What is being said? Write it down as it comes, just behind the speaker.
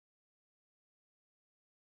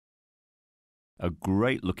A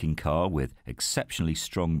great looking car with exceptionally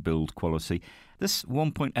strong build quality. This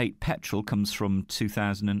 1.8 petrol comes from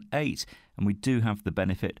 2008, and we do have the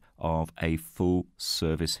benefit of a full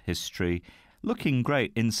service history. Looking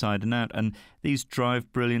great inside and out, and these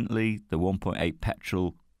drive brilliantly. The 1.8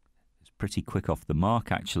 petrol is pretty quick off the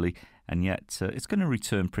mark actually, and yet it's going to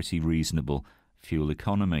return pretty reasonable fuel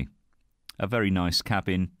economy. A very nice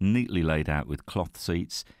cabin, neatly laid out with cloth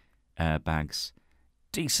seats, airbags,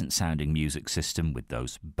 decent sounding music system with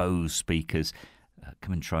those Bose speakers.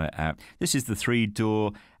 Come and try it out. This is the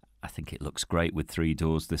 3-door. I think it looks great with 3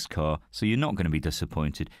 doors, this car, so you're not going to be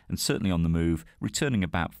disappointed, and certainly on the move, returning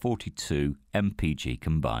about 42 mpg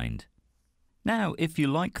combined. Now, if you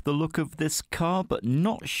like the look of this car but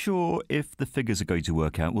not sure if the figures are going to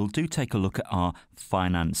work out, well, do take a look at our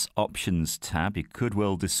Finance Options tab. You could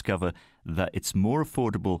well discover that it's more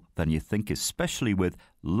affordable than you think, especially with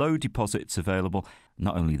low deposits available.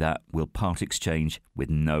 Not only that, we'll part exchange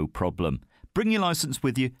with no problem. Bring your licence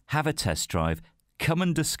with you, have a test drive, come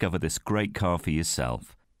and discover this great car for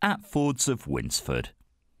yourself at Fords of Winsford.